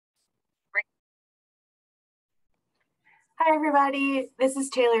Hi, everybody. This is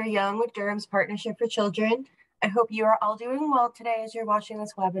Taylor Young with Durham's Partnership for Children. I hope you are all doing well today as you're watching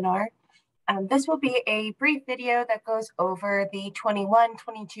this webinar. This will be a brief video that goes over the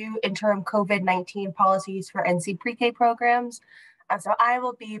 21-22 interim COVID-19 policies for NC pre-K programs. So I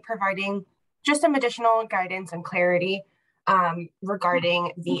will be providing just some additional guidance and clarity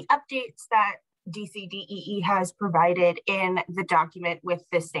regarding the updates that DCDEE has provided in the document with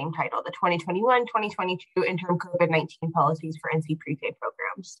this same title, the 2021-2022 interim COVID-19 policies for NC pre-K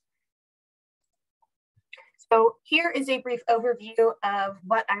programs. So here is a brief overview of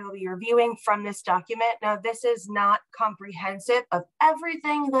what I will be reviewing from this document. Now, this is not comprehensive of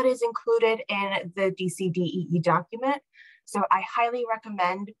everything that is included in the DCDEE document. So I highly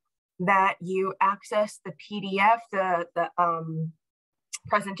recommend that you access the PDF, the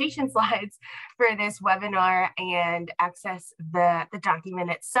presentation slides for this webinar and access the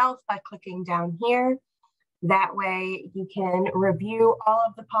document itself by clicking down here. That way you can review all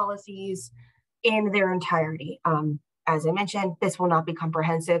of the policies in their entirety. As I mentioned, this will not be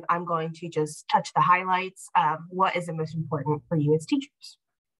comprehensive. I'm going to just touch the highlights of what is the most important for you as teachers.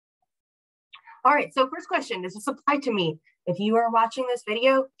 All right, so first question, does this apply to me? If you are watching this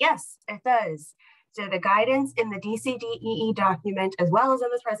video, yes, it does. So the guidance in the DCDEE document, as well as in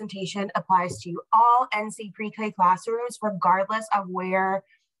this presentation, applies to all NC pre-K classrooms, regardless of where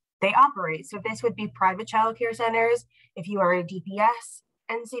they operate. So this would be private childcare centers, if you are a DPS,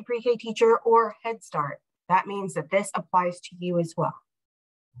 NC pre-K teacher, or Head Start. That means that this applies to you as well.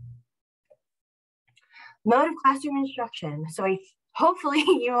 Mode of classroom instruction. So hopefully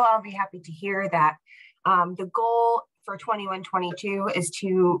you will all be happy to hear that the goal for 21-22 is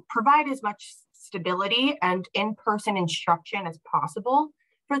to provide as much stability and in-person instruction as possible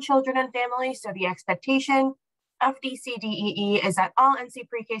for children and families. So the expectation of DCDEE is that all NC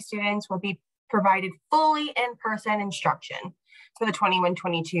pre-K students will be provided fully in-person instruction for the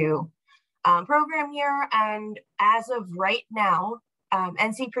 21-22 program year. And as of right now,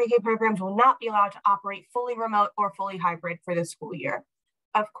 NC pre-K programs will not be allowed to operate fully remote or fully hybrid for the school year.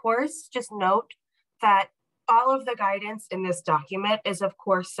 Of course, just note that all of the guidance in this document is, of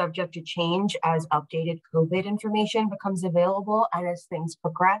course, subject to change as updated COVID information becomes available and as things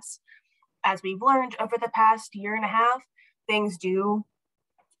progress. As we've learned over the past year and a half, things do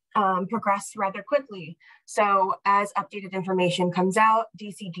progress rather quickly. So as updated information comes out,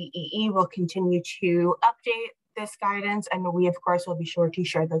 DCDEE will continue to update this guidance, and we, of course, will be sure to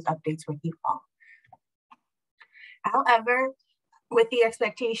share those updates with you all. However, with the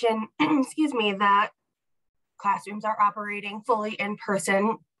expectation, excuse me, that classrooms are operating fully in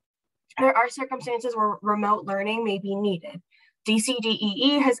person, there are circumstances where remote learning may be needed.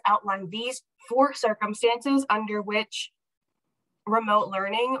 DCDEE has outlined these 4 circumstances under which remote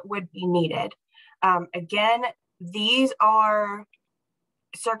learning would be needed. Again, these are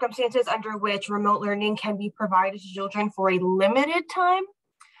circumstances under which remote learning can be provided to children for a limited time.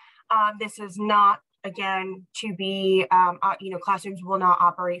 This is not, again, to be, classrooms will not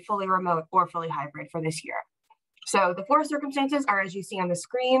operate fully remote or fully hybrid for this year. So the 4 circumstances are, as you see on the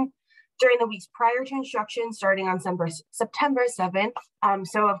screen, during the weeks prior to instruction, starting on September 7th.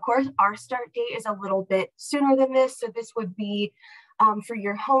 So of course, our start date is a little bit sooner than this. So this would be for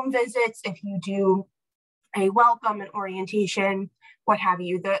your home visits, if you do a welcome and orientation, what have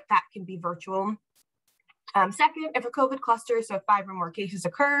you, that can be virtual. Second, if a COVID cluster, so 5 or more cases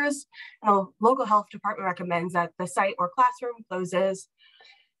occurs, the local health department recommends that the site or classroom closes.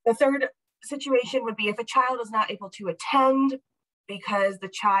 The third situation would be if a child is not able to attend because the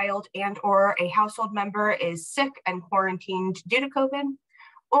child and or a household member is sick and quarantined due to COVID.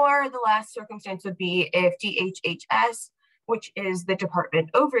 Or the last circumstance would be if DHHS, which is the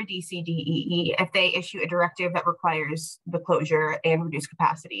department over DCDEE, if they issue a directive that requires the closure and reduced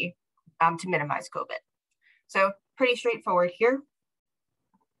capacity to minimize COVID. So pretty straightforward here.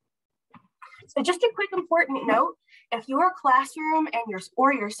 So just a quick important note, if your classroom and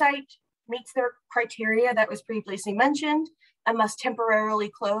your site meets their criteria that was previously mentioned and must temporarily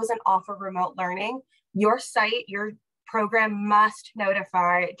close and offer remote learning, your site, your program must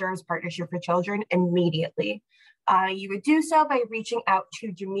notify Durham's Partnership for Children immediately. You would do so by reaching out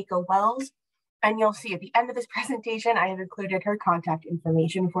to Jamaica Wells, and you'll see at the end of this presentation, I have included her contact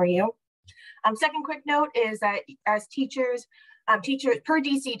information for you. Second quick note is that as teachers per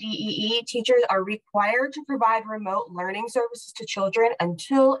DCDEE, teachers are required to provide remote learning services to children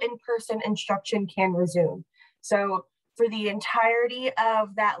until in-person instruction can resume. So for the entirety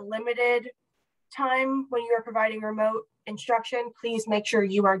of that limited time when you are providing remote instruction, please make sure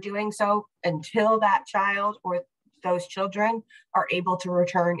you are doing so until that child or those children are able to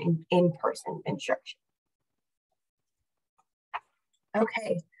return in-person instruction.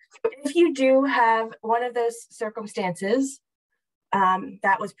 Okay, if you do have one of those circumstances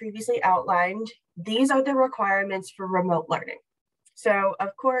that was previously outlined, these are the requirements for remote learning. So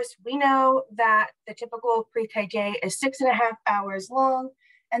of course, we know that the typical pre-K day is 6.5 hours long,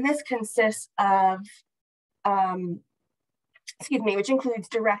 and this consists of, which includes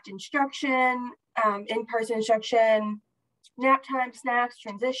direct instruction, in-person instruction, nap time, snacks,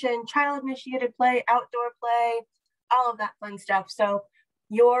 transition, child-initiated play, outdoor play, all of that fun stuff. So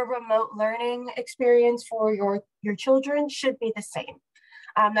your remote learning experience for your children should be the same.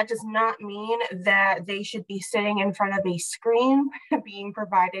 That does not mean that they should be sitting in front of a screen being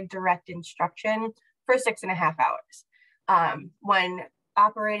provided direct instruction for 6.5 hours. When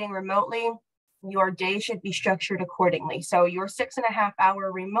operating remotely, your day should be structured accordingly. So your 6.5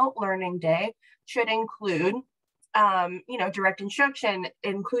 hour remote learning day should include, direct instruction,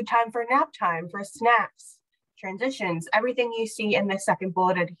 include time for nap time, for snacks, transitions, everything you see in the second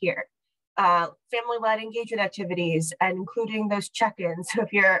bulleted here. Family-led engagement activities, and including those check-ins. So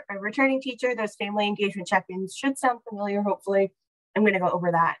if you're a returning teacher, those family engagement check-ins should sound familiar, hopefully. I'm going to go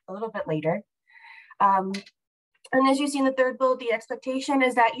over that a little bit later. And as you see in the third bullet, the expectation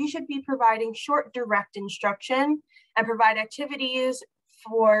is that you should be providing short, direct instruction and provide activities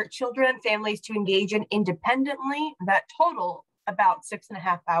for children and families to engage in independently that total about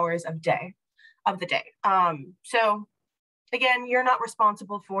 6.5 hours of the day. So again, you're not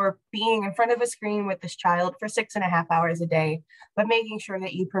responsible for being in front of a screen with this child for 6.5 hours a day, but making sure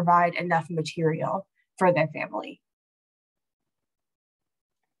that you provide enough material for their family.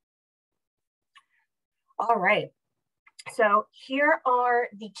 All right, so here are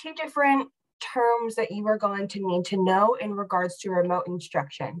the two different terms that you are going to need to know in regards to remote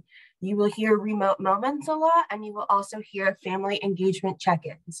instruction. You will hear remote moments a lot, and you will also hear family engagement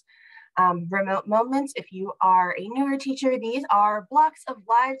check-ins. Remote moments, if you are a newer teacher, these are blocks of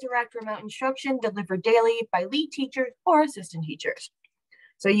live direct remote instruction delivered daily by lead teachers or assistant teachers.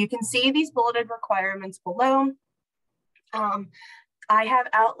 So you can see these bulleted requirements below. I have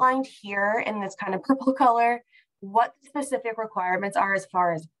outlined here in this kind of purple color what the specific requirements are as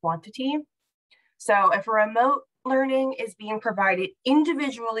far as quantity. So if a remote learning is being provided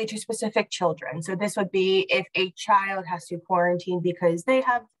individually to specific children, so this would be if a child has to quarantine because they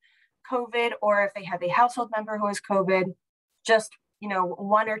have COVID, or if they have a household member who has COVID, just,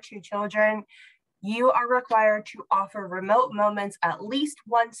 one or two children, you are required to offer remote moments at least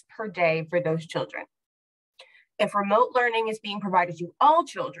once per day for those children. If remote learning is being provided to all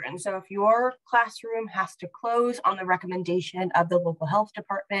children, so if your classroom has to close on the recommendation of the local health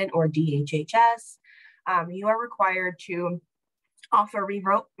department or DHHS, you are required to offer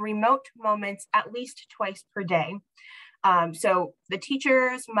remote moments at least twice per day. So the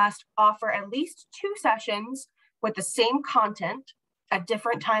teachers must offer at least 2 sessions with the same content at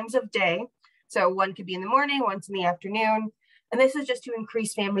different times of day. So one could be in the morning, one's in the afternoon. And this is just to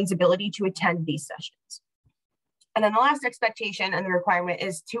increase families' ability to attend these sessions. And then the last expectation and the requirement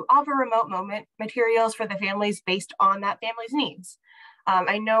is to offer remote moment materials for the families based on that family's needs.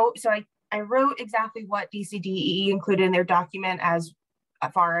 I wrote exactly what DCDEE included in their document as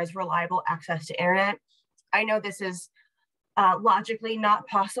far as reliable access to internet. I know this is logically not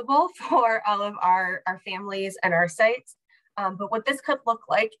possible for all of our families and our sites, but what this could look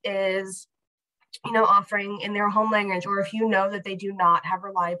like is, offering in their home language, or if you know that they do not have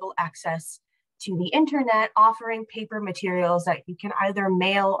reliable access to the internet, offering paper materials that you can either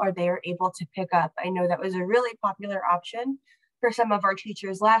mail or they are able to pick up. I know that was a really popular option for some of our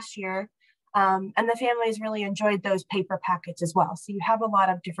teachers last year, and the families really enjoyed those paper packets as well. So you have a lot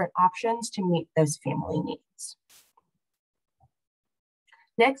of different options to meet those family needs.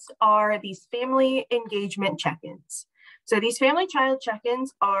 Next are these family engagement check-ins. So these family child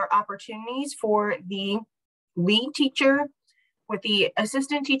check-ins are opportunities for the lead teacher with the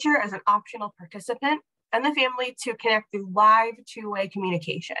assistant teacher as an optional participant and the family to connect through live two-way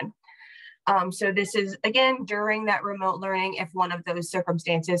communication. So this is, again, during that remote learning if one of those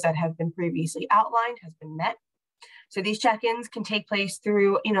circumstances that have been previously outlined has been met. So these check-ins can take place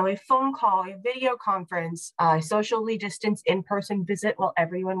through, a phone call, a video conference, a socially distanced in-person visit while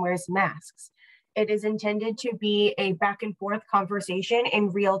everyone wears masks. It is intended to be a back and forth conversation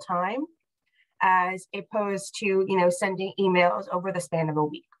in real time, as opposed to, sending emails over the span of a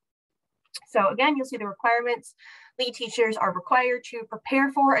week. So again, you'll see the requirements. Lead teachers are required to prepare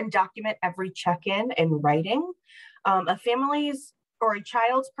for and document every check-in in writing. A family or a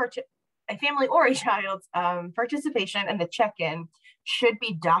child's participation in the check-in should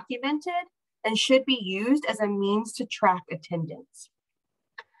be documented and should be used as a means to track attendance.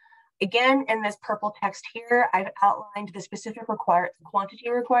 Again, in this purple text here, I've outlined the specific quantity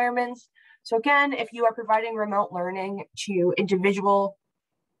requirements. So again, if you are providing remote learning to individual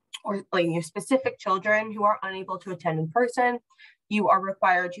or specific children who are unable to attend in person, you are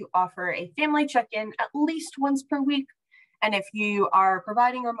required to offer a family check-in at least once per week. And if you are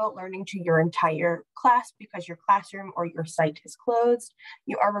providing remote learning to your entire class because your classroom or your site is closed,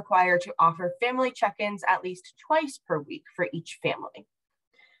 you are required to offer family check-ins at least twice per week for each family.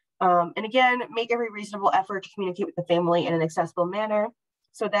 And again, make every reasonable effort to communicate with the family in an accessible manner.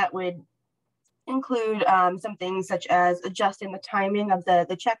 So that would include some things such as adjusting the timing of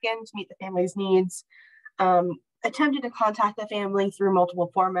the check-in to meet the family's needs, attempting to contact the family through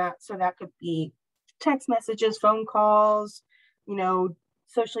multiple formats. So that could be text messages, phone calls,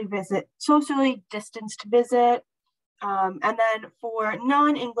 socially distanced visit. And then for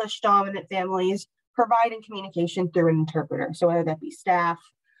non-English dominant families, providing communication through an interpreter. So whether that be staff,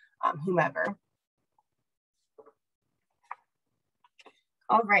 whomever.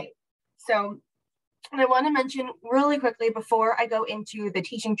 All right, so I want to mention really quickly before I go into the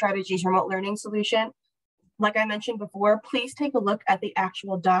Teaching Strategies Remote Learning Solution, like I mentioned before, please take a look at the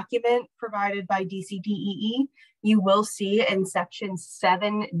actual document provided by DCDEE. You will see in section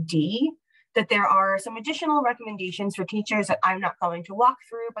 7D that there are some additional recommendations for teachers that I'm not going to walk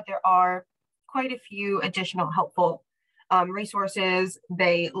through, but there are quite a few additional helpful resources.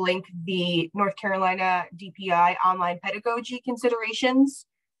 They link the North Carolina DPI online pedagogy considerations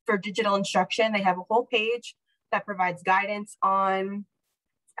for digital instruction. They have a whole page that provides guidance on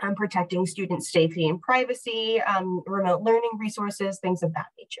protecting student safety and privacy, remote learning resources, things of that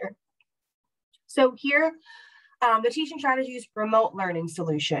nature. So here, the Teaching Strategies Remote Learning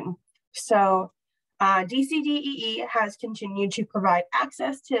Solution. So DCDEE has continued to provide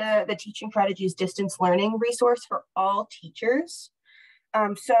access to the Teaching Strategies distance learning resource for all teachers.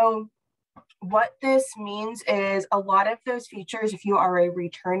 So what this means is a lot of those features, if you are a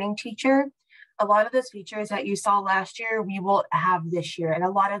returning teacher, a lot of those features that you saw last year, we will have this year. And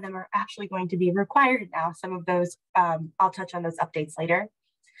a lot of them are actually going to be required now. Some of those, I'll touch on those updates later.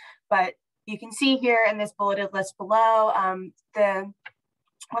 But you can see here in this bulleted list below,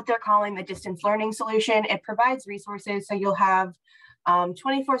 what they're calling the distance learning solution. It provides resources, so you'll have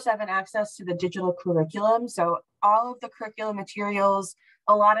 24/7 access to the digital curriculum. So all of the curriculum materials,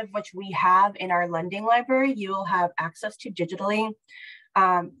 a lot of which we have in our lending library, you'll have access to digitally.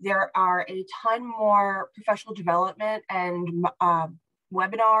 There are a ton more professional development and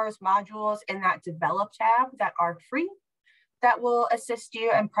webinars, modules in that develop tab that are free that will assist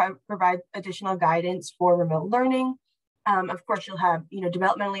you and provide additional guidance for remote learning. Of course, you'll have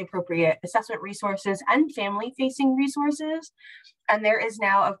developmentally appropriate assessment resources and family-facing resources. And there is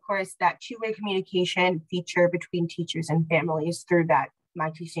now, of course, that two-way communication feature between teachers and families through that My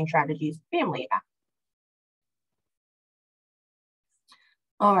Teaching Strategies family app.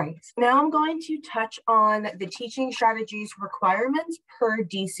 All right, now I'm going to touch on the Teaching Strategies requirements per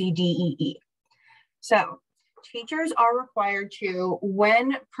DCDEE. So teachers are required to,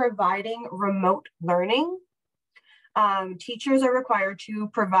 when providing remote learning, teachers are required to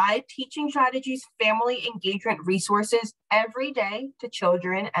provide Teaching Strategies family engagement resources every day to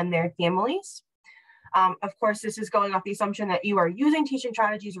children and their families. Of course, this is going off the assumption that you are using Teaching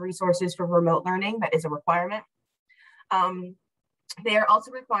Strategies resources for remote learning. That is a requirement. They are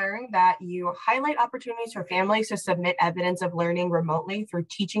also requiring that you highlight opportunities for families to submit evidence of learning remotely through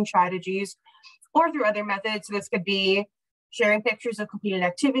Teaching Strategies or through other methods. So this could be sharing pictures of completed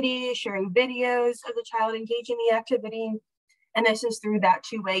activities, sharing videos of the child engaging the activity. And this is through that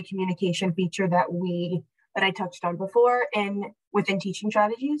two-way communication feature that I touched on before within Teaching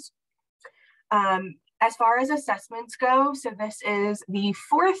Strategies. As far as assessments go, so this is the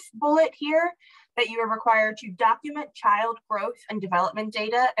fourth bullet here, that you are required to document child growth and development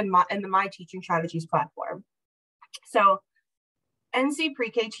data in the My Teaching Strategies platform. So NC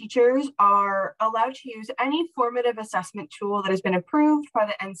pre-K teachers are allowed to use any formative assessment tool that has been approved by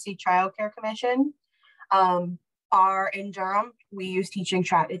the NC Child Care Commission. In Durham, we use Teaching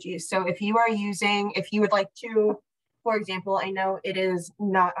Strategies. So if you would like to, for example, I know it is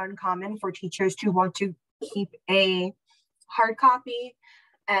not uncommon for teachers to want to keep a hard copy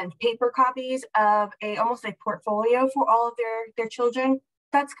and paper copies of almost a portfolio for all of their children.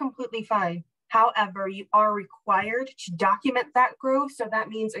 That's completely fine. However, you are required to document that growth. So that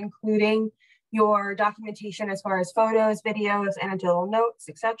means including your documentation as far as photos, videos, anecdotal notes,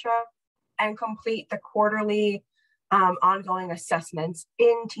 etc., and complete the quarterly ongoing assessments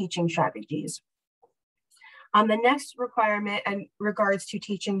in Teaching Strategies. The next requirement in regards to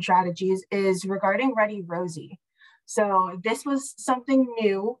Teaching Strategies is regarding Ready Rosie. So this was something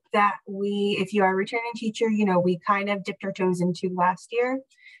new that if you are a returning teacher, we kind of dipped our toes into last year.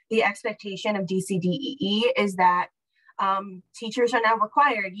 The expectation of DCDEE is that teachers are now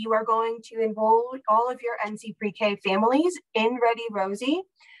required. You are going to enroll all of your NC pre-K families in Ready Rosie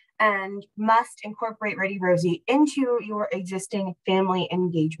and must incorporate Ready Rosie into your existing family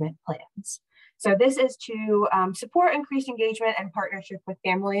engagement plans. So this is to support increased engagement and partnership with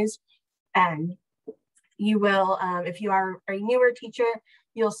families. And you will, if you are a newer teacher,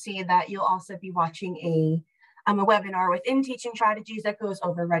 you'll see that you'll also be watching a webinar within Teaching Strategies that goes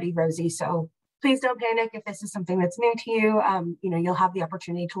over Ready Rosie. So please don't panic if this is something that's new to you. You'll have the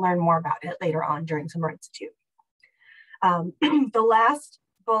opportunity to learn more about it later on during Summer Institute. The last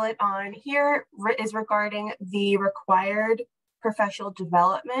bullet on here is regarding the required professional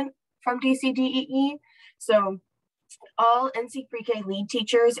development from DCDEE. So all NC Pre-K lead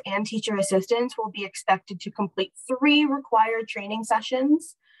teachers and teacher assistants will be expected to complete 3 required training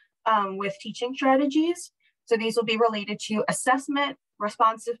sessions with Teaching Strategies. So these will be related to assessment,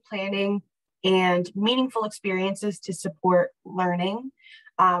 responsive planning, and meaningful experiences to support learning.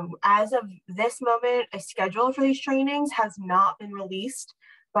 As of this moment, a schedule for these trainings has not been released,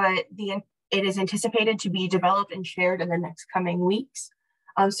 but it is anticipated to be developed and shared in the next coming weeks.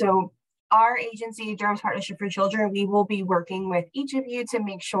 So our agency, Durham's Partnership for Children, we will be working with each of you to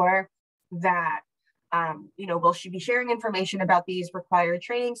make sure that we'll be sharing information about these required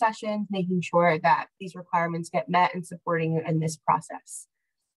training sessions, making sure that these requirements get met and supporting you in this process.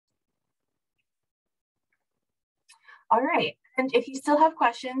 All right, and if you still have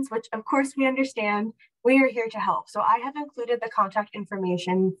questions, which of course we understand, we are here to help. So I have included the contact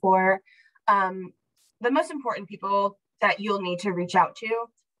information for the most important people that you'll need to reach out to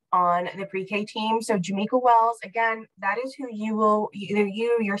on the pre-K team. So Jamaica Wells, again, that is who you will, either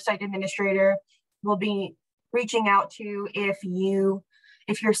you, your site administrator, will be reaching out to if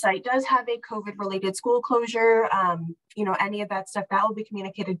your site does have a COVID-related school closure, any of that stuff, that will be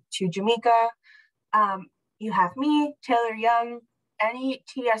communicated to Jamaica. You have me, Taylor Young, any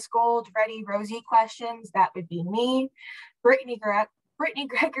TS Gold, Ready Rosie questions, that would be me. Brittany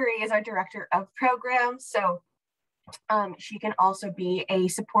Gregory is our director of programs, so she can also be a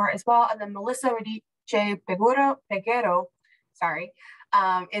support as well. And then Melissa Radice Peguero,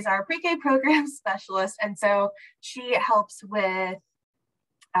 is our pre-K program specialist. And so she helps with,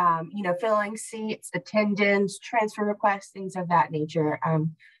 filling seats, attendance, transfer requests, things of that nature.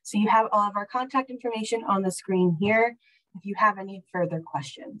 So you have all of our contact information on the screen here if you have any further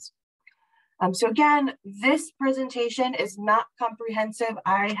questions. So again, this presentation is not comprehensive.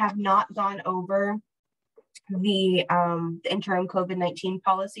 I have not gone over the interim COVID-19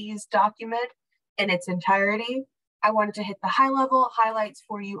 policies document in its entirety. I wanted to hit the high level highlights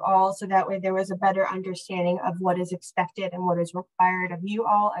for you all so that way there was a better understanding of what is expected and what is required of you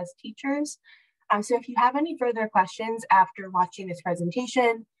all as teachers. So if you have any further questions after watching this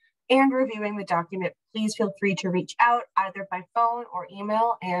presentation and reviewing the document, please feel free to reach out either by phone or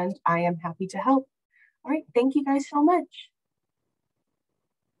email, and I am happy to help. All right, thank you guys so much.